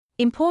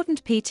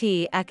Important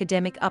PTE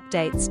Academic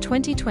Updates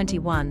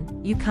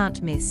 2021 you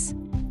can't miss.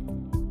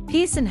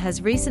 Pearson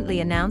has recently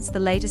announced the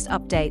latest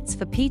updates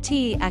for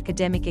PTE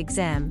Academic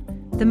Exam,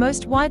 the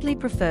most widely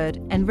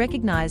preferred and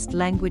recognized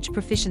language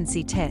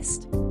proficiency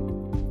test.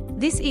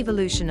 This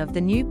evolution of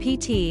the new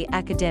PTE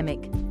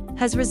Academic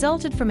has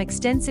resulted from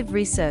extensive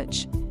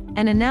research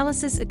and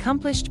analysis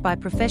accomplished by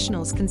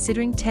professionals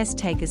considering test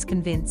takers'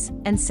 convenience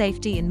and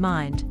safety in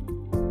mind.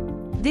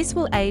 This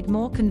will aid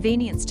more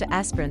convenience to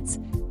aspirants,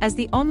 as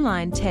the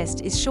online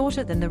test is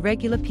shorter than the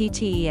regular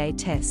PTE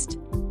test.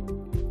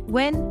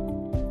 When?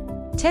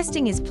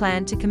 Testing is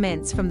planned to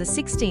commence from the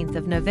 16th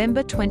of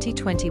November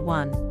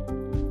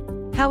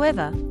 2021.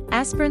 However,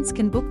 aspirants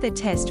can book their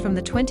test from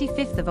the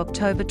 25th of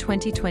October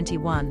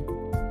 2021.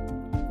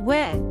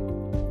 Where?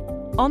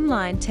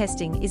 Online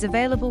testing is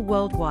available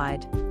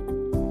worldwide.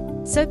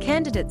 So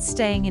candidates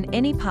staying in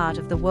any part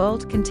of the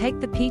world can take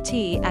the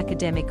PTE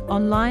Academic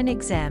online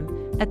exam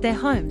at their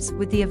homes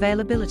with the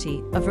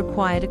availability of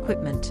required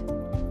equipment.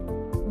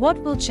 What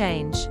will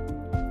change?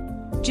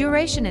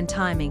 Duration and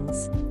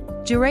timings.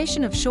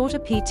 Duration of shorter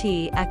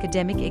PTE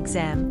Academic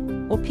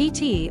Exam or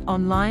PTE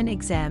Online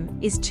Exam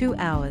is 2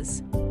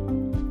 hours.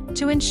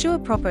 To ensure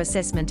proper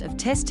assessment of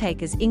test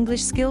takers'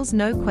 English skills,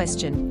 no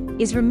question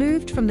is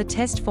removed from the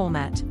test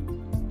format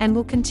and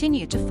will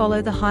continue to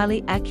follow the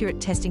highly accurate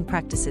testing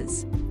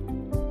practices.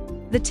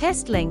 The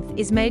test length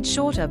is made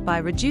shorter by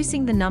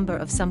reducing the number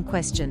of some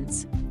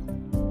questions.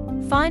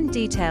 Find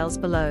details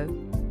below.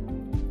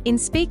 In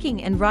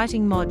speaking and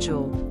writing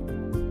module.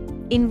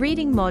 In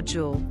reading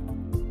module.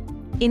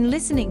 In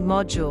listening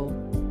module.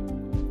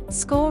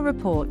 Score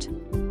report.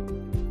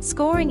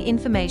 Scoring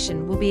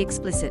information will be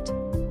explicit.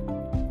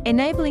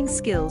 Enabling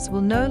skills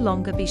will no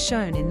longer be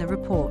shown in the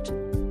report.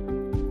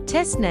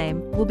 Test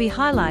name will be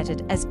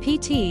highlighted as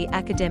PTE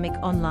Academic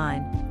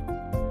Online.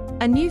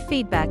 A new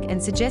feedback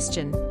and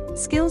suggestion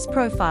skills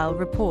profile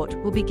report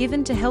will be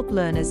given to help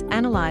learners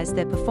analyze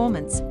their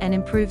performance and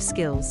improve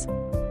skills.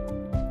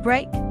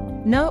 Break.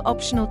 No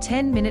optional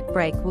 10-minute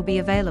break will be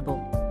available.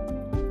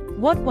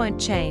 What won't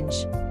change?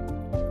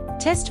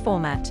 Test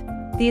format.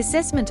 The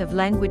assessment of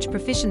language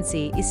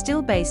proficiency is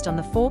still based on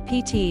the 4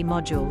 PTE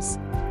modules: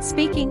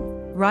 speaking,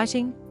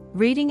 writing,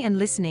 reading and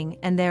listening,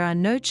 and there are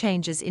no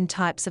changes in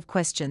types of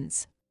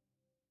questions.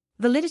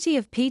 Validity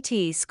of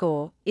PTE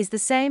score is the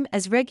same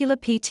as regular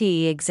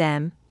PTE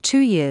exam, 2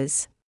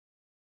 years.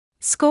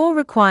 Score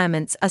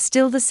requirements are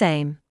still the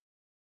same.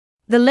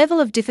 The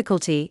level of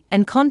difficulty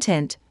and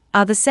content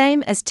are the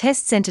same as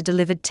test center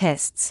delivered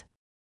tests.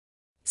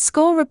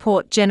 Score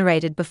report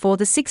generated before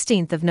the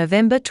 16th of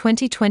November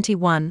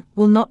 2021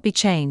 will not be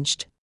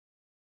changed.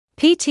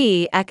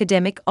 PTE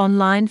Academic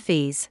Online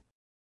Fees.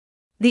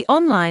 The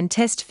online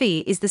test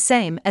fee is the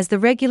same as the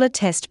regular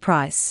test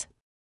price.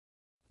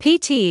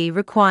 PTE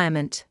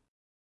requirement.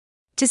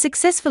 To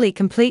successfully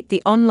complete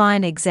the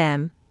online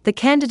exam, the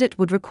candidate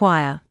would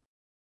require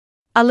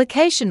a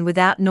location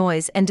without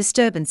noise and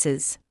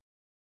disturbances,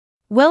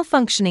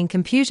 well-functioning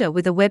computer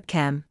with a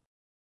webcam,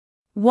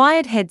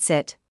 wired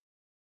headset,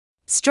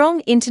 strong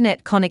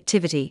internet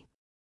connectivity,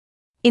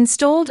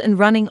 installed and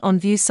running on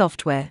View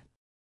software.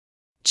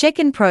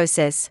 Check-in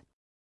process.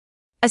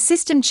 A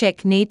system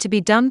check need to be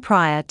done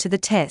prior to the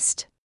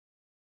test.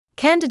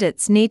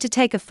 Candidates need to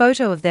take a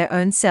photo of their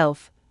own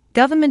self,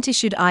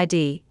 government-issued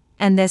ID,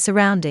 and their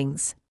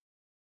surroundings.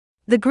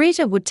 The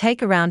greeter would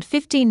take around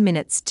 15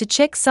 minutes to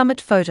check submit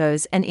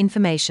photos and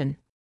information.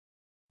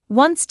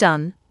 Once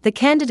done, the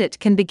candidate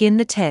can begin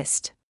the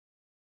test.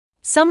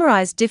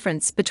 Summarize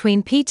difference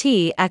between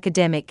PTE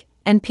Academic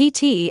and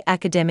PTE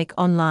Academic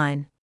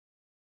Online.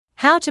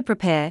 How to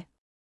prepare.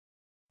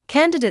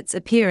 Candidates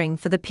appearing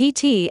for the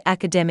PTE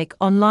Academic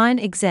Online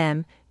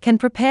exam can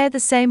prepare the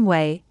same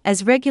way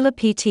as regular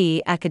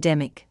PTE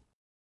Academic.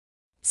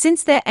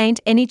 Since there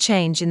ain't any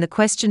change in the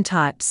question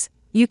types,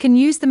 you can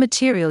use the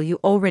material you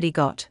already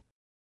got.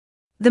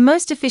 The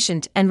most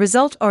efficient and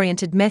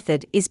result-oriented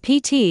method is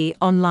PTE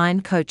Online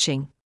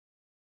coaching.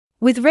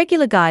 With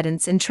regular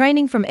guidance and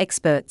training from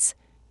experts,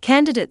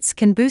 candidates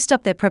can boost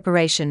up their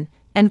preparation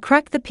and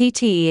crack the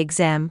PTE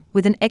exam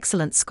with an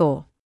excellent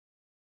score.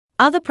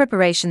 Other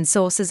preparation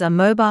sources are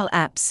mobile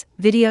apps,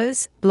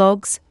 videos,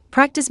 blogs,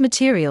 practice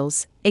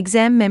materials,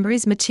 exam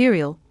memories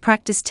material,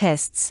 practice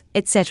tests,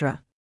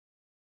 etc.